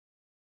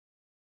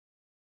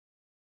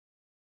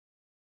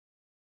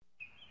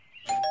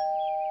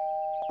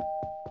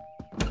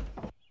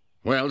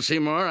Well,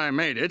 Seymour, I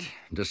made it,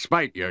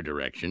 despite your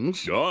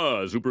directions.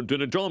 Ah,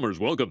 Superintendent Chalmers,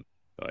 welcome.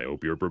 I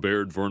hope you're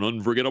prepared for an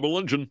unforgettable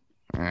luncheon.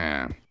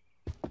 Ah.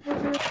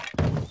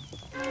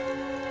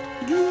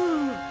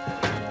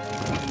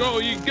 Oh,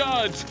 ye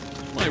gods!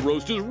 My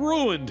roast is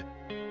ruined!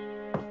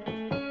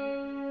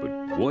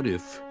 But what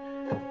if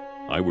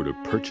I were to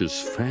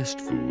purchase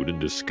fast food and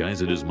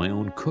disguise it as my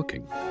own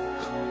cooking?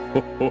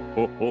 Ho, ho,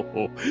 ho, ho,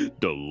 ho.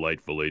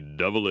 Delightfully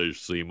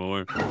devilish,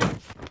 Seymour.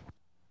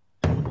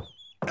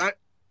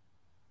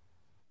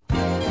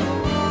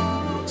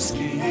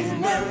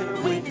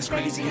 Skinner with his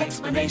crazy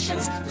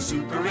explanations. The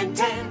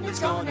superintendent's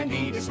gonna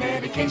need his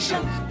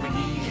medication. When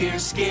he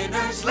hears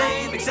Skinner's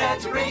lame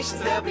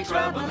exaggerations, there'll be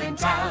trouble in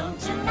town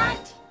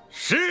tonight.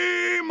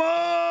 Seymour!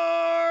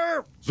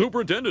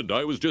 Superintendent,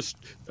 I was just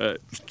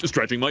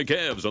stretching my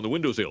calves on the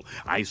windowsill.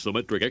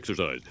 Isometric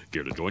exercise.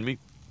 Care to join me?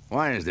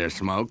 Why is there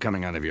smoke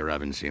coming out of your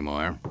oven,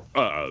 Seymour?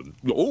 Oh,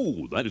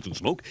 that isn't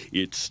smoke.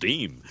 It's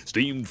steam.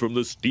 Steamed from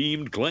the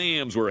steamed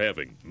clams we're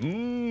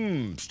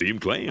having.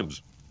 Steamed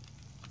clams.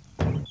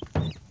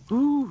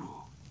 Ooh.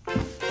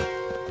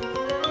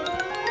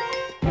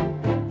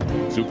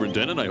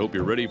 Superintendent, I hope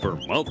you're ready for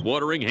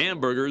mouth-watering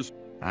hamburgers.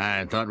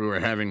 I thought we were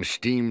having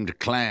steamed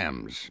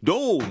clams.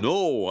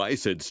 No, I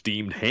said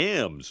steamed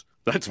hams.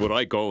 That's what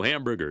I call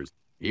hamburgers.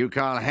 You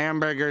call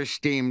hamburgers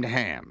steamed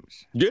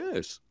hams?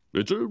 Yes,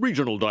 it's a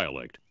regional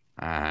dialect.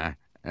 Uh-huh.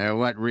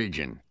 What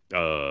region?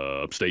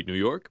 Upstate New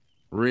York.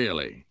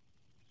 Really?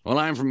 Well,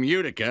 I'm from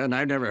Utica, and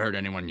I've never heard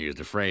anyone use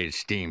the phrase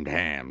steamed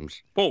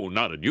hams. Oh,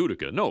 not in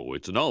Utica. No,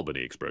 it's an Albany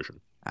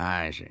expression.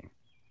 I see.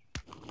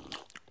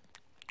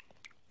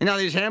 You know,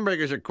 these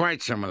hamburgers are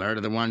quite similar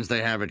to the ones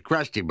they have at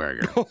Krusty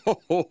Burger.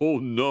 Oh,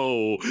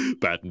 no.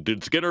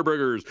 Patented Skinner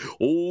burgers.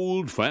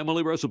 Old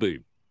family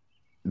recipe.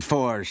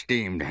 For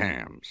steamed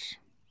hams.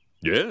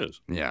 Yes.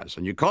 Yes,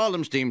 and you call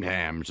them steamed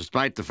hams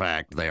despite the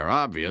fact they are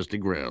obviously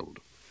grilled.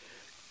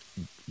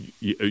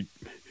 You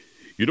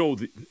know,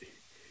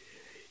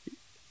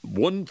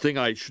 one thing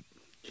I should...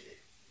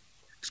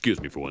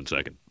 Excuse me for 1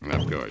 second.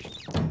 Of course.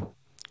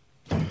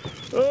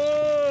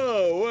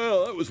 Oh,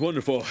 well, that was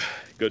wonderful.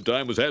 Good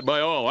time was had by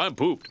all. I'm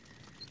pooped.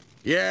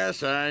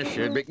 Yes, I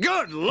should be.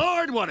 Good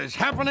Lord, what is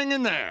happening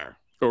in there?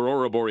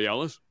 Aurora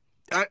Borealis?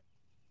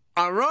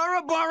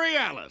 Aurora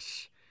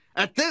Borealis.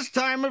 At this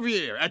time of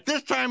year, at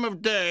this time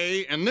of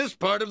day, in this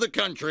part of the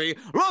country,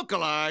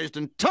 localized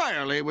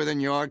entirely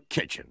within your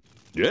kitchen.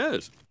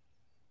 Yes.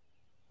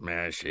 May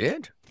I see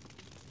it?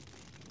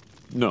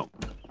 No.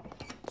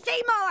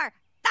 Seymour!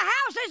 The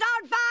house is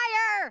on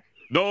fire!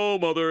 No,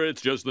 Mother,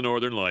 it's just the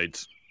Northern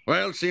Lights.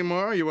 Well,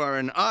 Seymour, you are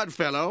an odd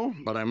fellow,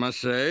 but I must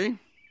say,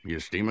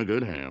 you steam a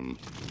good ham.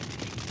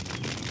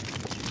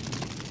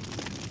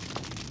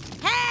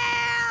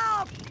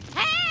 Help!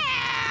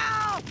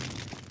 Help!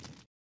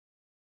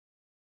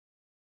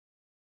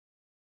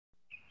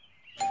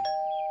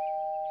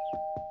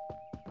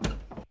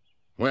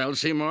 Well,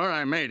 Seymour,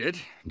 I made it,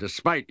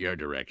 despite your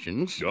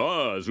directions.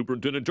 Ah,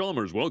 Superintendent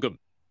Chalmers, welcome.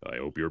 I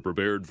hope you're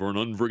prepared for an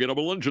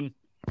unforgettable luncheon.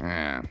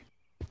 Ah.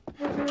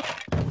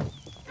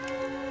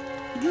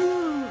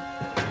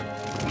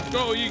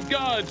 Oh, ye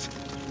gods!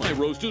 My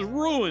roast is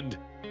ruined!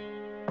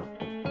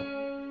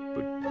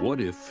 But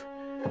what if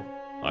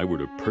I were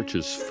to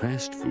purchase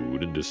fast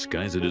food and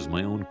disguise it as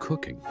my own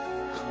cooking?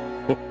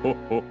 Ho, ho,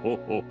 ho, ho,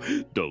 ho.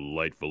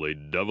 Delightfully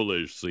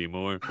devilish,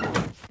 Seymour.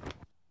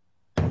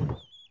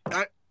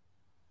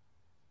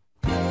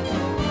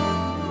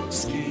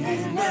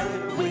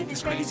 Skinner with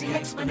his crazy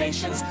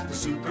explanations. The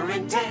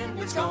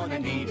superintendent's gonna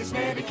need his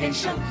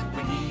medication.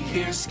 When he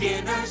hears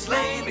Skinner's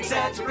lame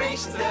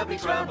exaggerations, there'll be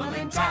trouble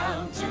in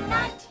town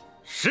tonight.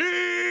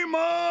 Seymour!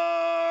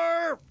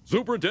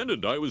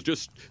 Superintendent, I was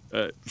just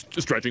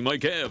stretching my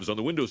calves on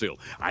the windowsill.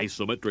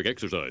 Isometric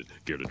exercise.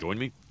 Care to join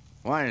me?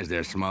 Why is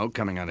there smoke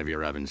coming out of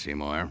your oven,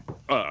 Seymour?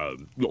 Oh,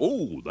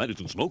 that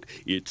isn't smoke.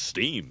 It's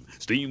steam.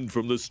 Steamed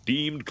from the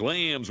steamed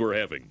clams we're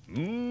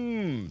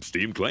having.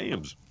 Steamed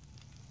clams.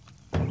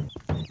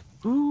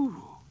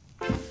 Ooh.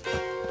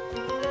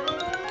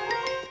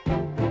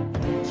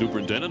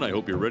 Superintendent, I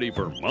hope you're ready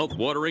for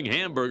mouth-watering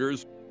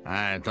hamburgers.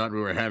 I thought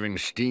we were having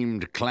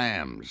steamed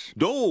clams.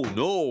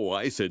 No,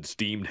 I said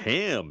steamed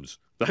hams.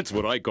 That's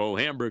what I call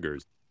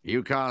hamburgers.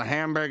 You call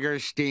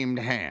hamburgers steamed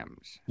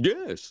hams?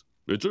 Yes,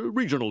 it's a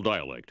regional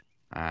dialect.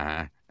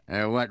 Uh-huh.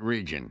 What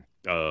region?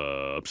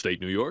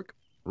 Upstate New York.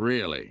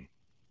 Really?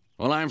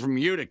 Well, I'm from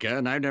Utica,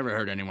 and I've never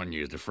heard anyone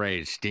use the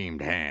phrase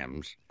steamed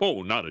hams.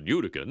 Oh, not in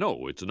Utica.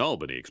 No, it's an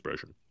Albany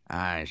expression.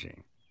 I see.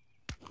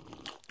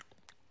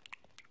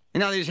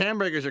 You know, these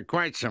hamburgers are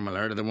quite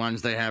similar to the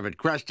ones they have at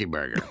Krusty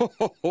Burger.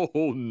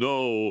 Oh,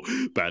 no.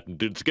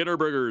 Patented Skinner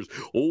burgers.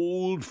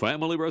 Old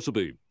family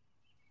recipe.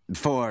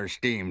 For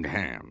steamed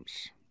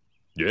hams.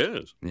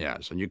 Yes.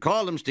 Yes, and you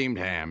call them steamed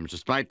hams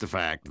despite the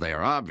fact they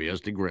are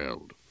obviously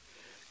grilled.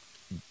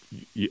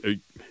 You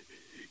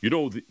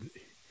know,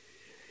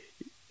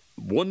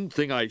 one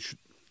thing I should...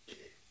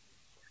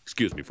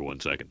 Excuse me for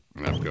 1 second.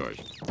 Of course.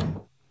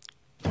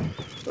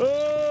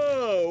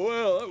 Oh,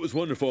 well, that was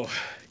wonderful.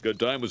 Good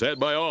time was had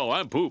by all.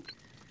 I'm pooped.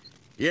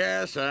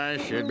 Yes, I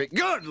should be.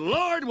 Good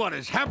Lord, what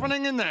is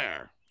happening in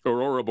there?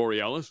 Aurora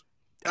Borealis?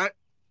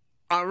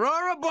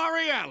 Aurora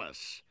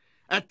Borealis.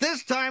 At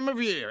this time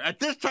of year, at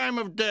this time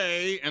of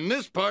day, in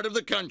this part of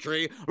the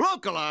country,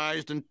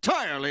 localized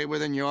entirely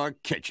within your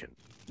kitchen.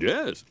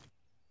 Yes.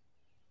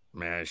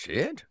 May I see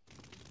it?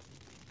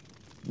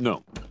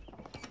 No.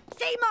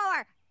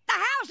 Seymour, the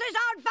house is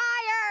on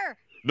fire!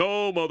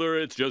 No, Mother,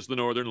 it's just the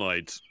Northern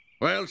Lights.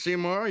 Well,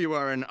 Seymour, you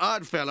are an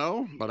odd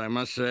fellow, but I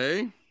must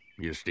say,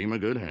 you steam a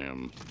good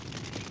ham.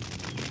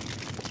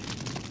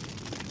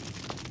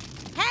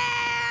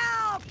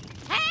 Help!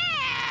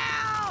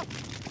 Help!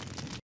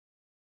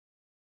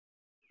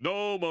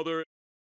 No, Mother.